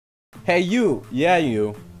Hey you! Yeah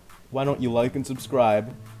you! Why don't you like and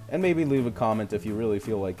subscribe? And maybe leave a comment if you really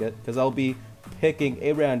feel like it, because I'll be picking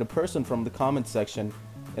a random person from the comment section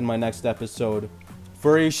in my next episode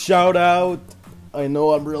for a shout out. I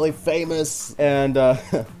know I'm really famous, and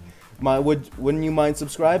wouldn't you mind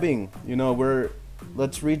subscribing? You know,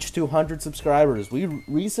 let's reach 200 subscribers. We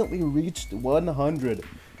recently reached 100,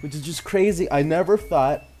 which is just crazy. I never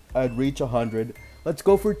thought I'd reach 100. Let's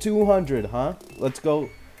go for 200, huh? Let's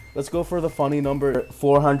go for the funny number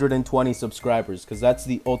 420 subscribers, because that's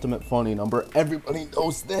the ultimate funny number. Everybody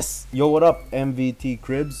knows this. Yo, what up, MVT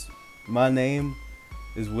Cribs? My name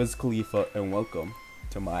is Wiz Khalifa, and welcome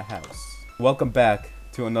to my house. Welcome back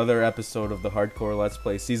to another episode of the Hardcore Let's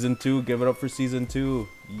Play Season 2. Give it up for Season 2.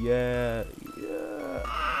 Yeah.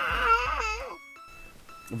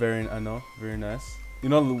 Very nice. You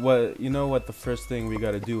know what the first thing we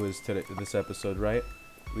gotta do is today, this episode, right?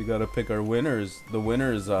 We gotta pick our winners. The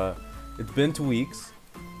winners, it's been 2 weeks.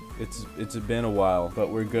 It's been a while, but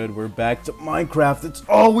we're good. We're back to Minecraft. It's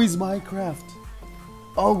always Minecraft.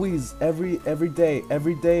 Always, every day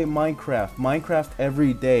Minecraft. Minecraft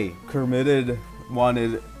every day. Kermitted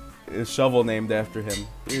wanted a shovel named after him.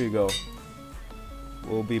 Here you go.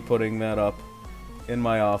 We'll be putting that up in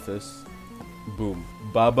my office. Boom.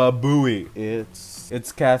 Baba Booey.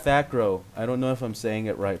 It's Cathacro. I don't know if I'm saying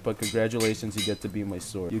it right, but congratulations, you get to be my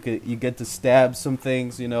sword. You get to stab some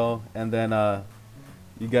things, you know, and then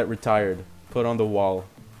you get retired. Put on the wall.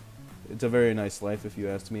 It's a very nice life if you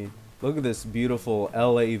ask me. Look at this beautiful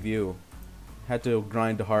LA view. Had to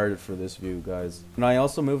grind hard for this view, guys. And I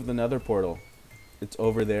also moved the nether portal. It's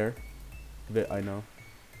over there. I know.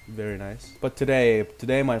 Very nice. But today,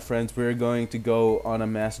 my friends, we're going to go on a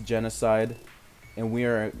mass genocide. And we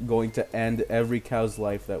are going to end every cow's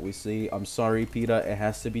life that we see. I'm sorry, PETA. It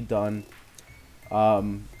has to be done. I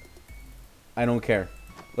don't care.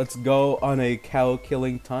 Let's go on a cow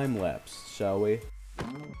killing time lapse, shall we?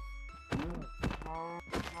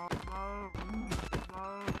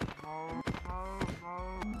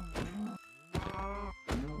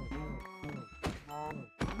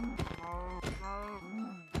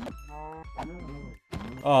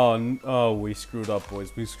 Oh, we screwed up,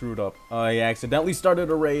 boys. We screwed up. I accidentally started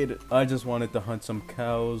a raid. I just wanted to hunt some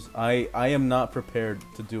cows. I am not prepared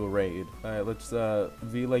to do a raid. Alright, let's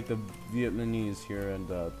be like the Vietnamese here and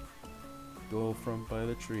go from by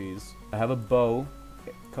the trees. I have a bow,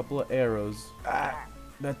 a couple of arrows.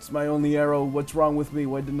 That's my only arrow. What's wrong with me?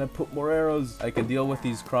 Why didn't I put more arrows? I can deal with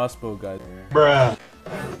these crossbow guys. Bruh.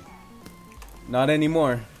 Not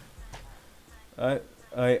anymore. I'm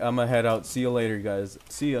gonna head out. See you later, guys.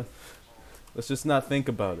 See ya. Let's just not think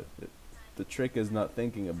about it. The trick is not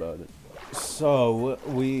thinking about it. So,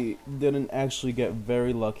 we didn't actually get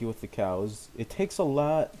very lucky with the cows. It takes a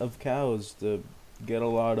lot of cows to get a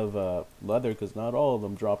lot of leather, because not all of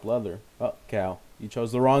them drop leather. Oh, cow. You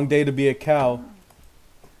chose the wrong day to be a cow.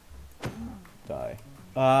 Die.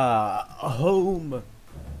 Home.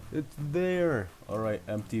 It's there. Alright,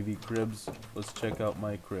 MTV Cribs. Let's check out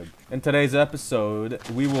my crib. In today's episode,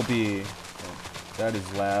 we will be... Oh, that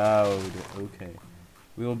is loud. Okay.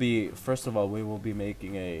 First of all, we will be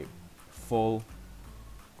making a full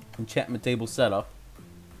enchantment table setup.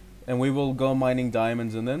 And we will go mining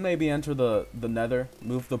diamonds and then maybe enter the nether.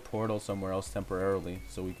 Move the portal somewhere else temporarily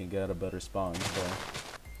so we can get a better spawn. So,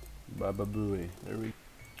 Baba Booey. There we go.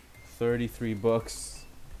 33 books.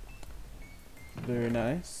 Very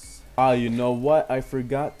nice. You know what? I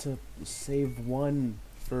forgot to save one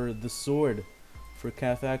for the sword. For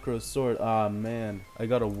Cathacro's sword. Man. I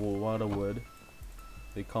got a lot of wood.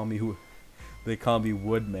 They call me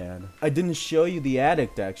Woodman. I didn't show you the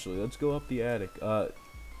attic, actually. Let's go up the attic.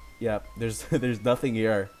 Yeah, there's nothing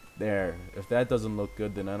here. There. If that doesn't look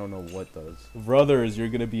good, then I don't know what does. Brothers, you're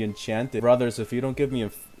gonna be enchanted. Brothers, if you don't give me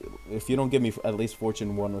at least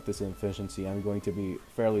Fortune 1 with this efficiency, I'm going to be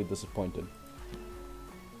fairly disappointed.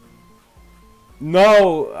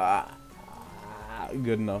 No!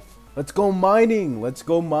 Good enough. Let's go mining! Let's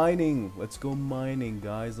go mining! Let's go mining,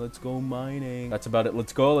 guys. Let's go mining. That's about it.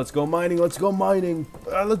 Let's go mining! Let's go mining!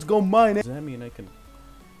 Let's go mining! Does that mean I can...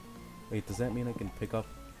 Wait, does that mean I can pick up...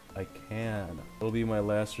 I can. It'll be my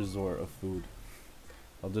last resort of food.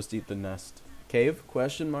 I'll just eat the nest. Cave?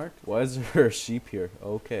 Question mark? Why is there a sheep here?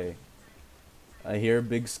 Okay. I hear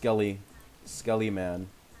big skelly man.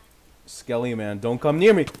 Skelly man, don't come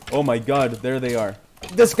near me. Oh my god, there they are.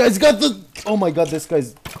 This guy's got the... Oh my god, this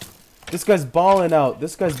guy's balling out.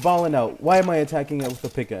 This guy's balling out. Why am I attacking it with a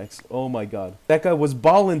pickaxe? Oh my god. That guy was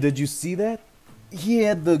balling. Did you see that? He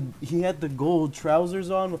had the gold trousers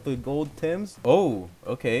on with the gold Tims. Oh,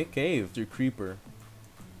 okay, cave. Mr. Creeper.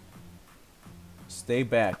 Stay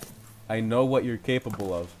back. I know what you're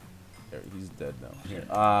capable of. There, he's dead now. Here.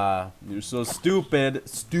 Ah, you're so stupid.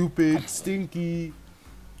 Stupid. Stinky.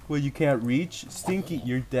 Well, you can't reach? Stinky,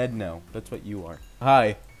 you're dead now. That's what you are.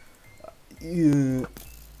 Hi.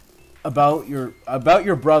 About your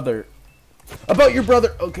brother. About your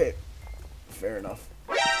brother. Okay. Fair enough.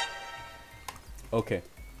 Okay.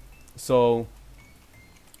 So.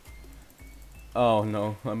 Oh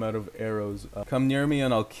no, I'm out of arrows. Come near me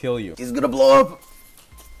and I'll kill you. He's gonna blow up!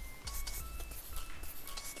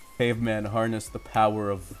 Caveman, harness the power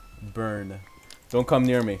of burn. Don't come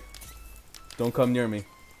near me. Don't come near me.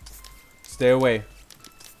 Stay away.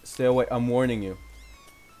 Stay away. I'm warning you.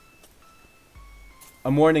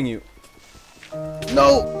 I'm warning you.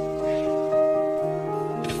 No!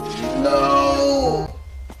 No!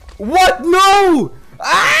 What? No!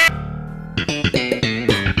 Ah!